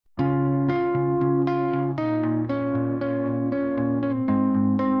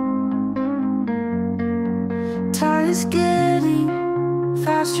is getting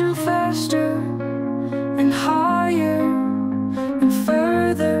faster and faster, and higher and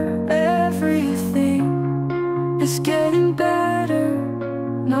further. Everything is getting better.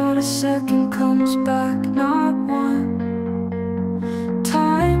 Not a second comes back, not one.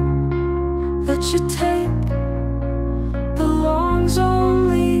 Time that you take belongs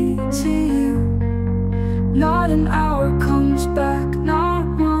only to you. Not an hour comes back, not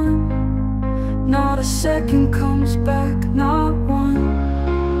one. Not a second comes back, not one.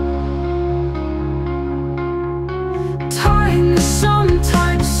 Time is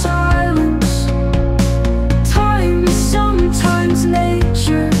sometimes silence. Time is sometimes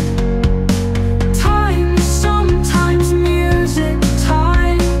nature. Time is sometimes music.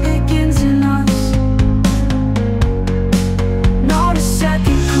 Time begins in us. Not a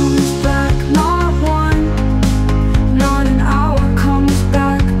second comes back, not one. Not an hour comes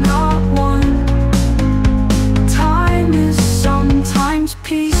back, not one. Time is sometimes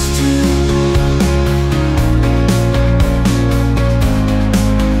peace too.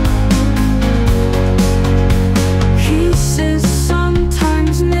 Peace is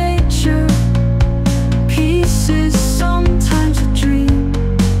sometimes nature. Peace is sometimes a dream.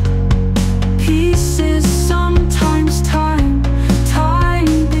 Peace is sometimes time. Time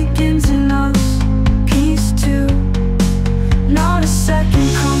begins in us. Peace too. Not a second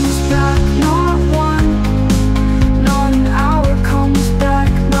comes back, not one. Not an hour comes back,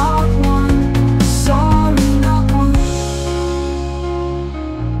 not one. Sorry, not one.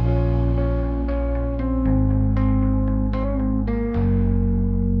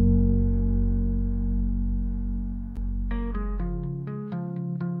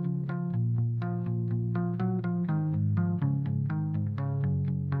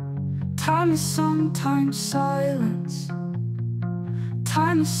 Time is sometimes silence.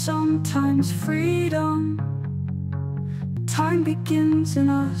 Time is sometimes freedom. Time begins in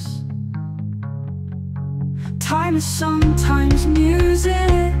us. Time is sometimes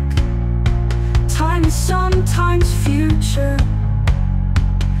music. Time is sometimes future.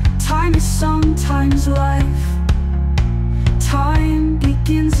 Time is sometimes life. Time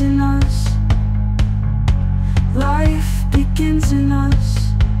begins in us. Life begins in us.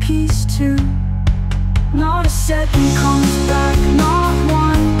 Peace too. Not a second comes back, not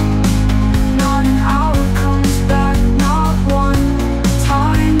one. Not an hour comes back, not one.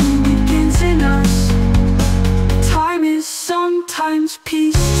 Time begins in us. Time is sometimes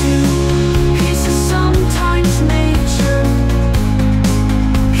peace too.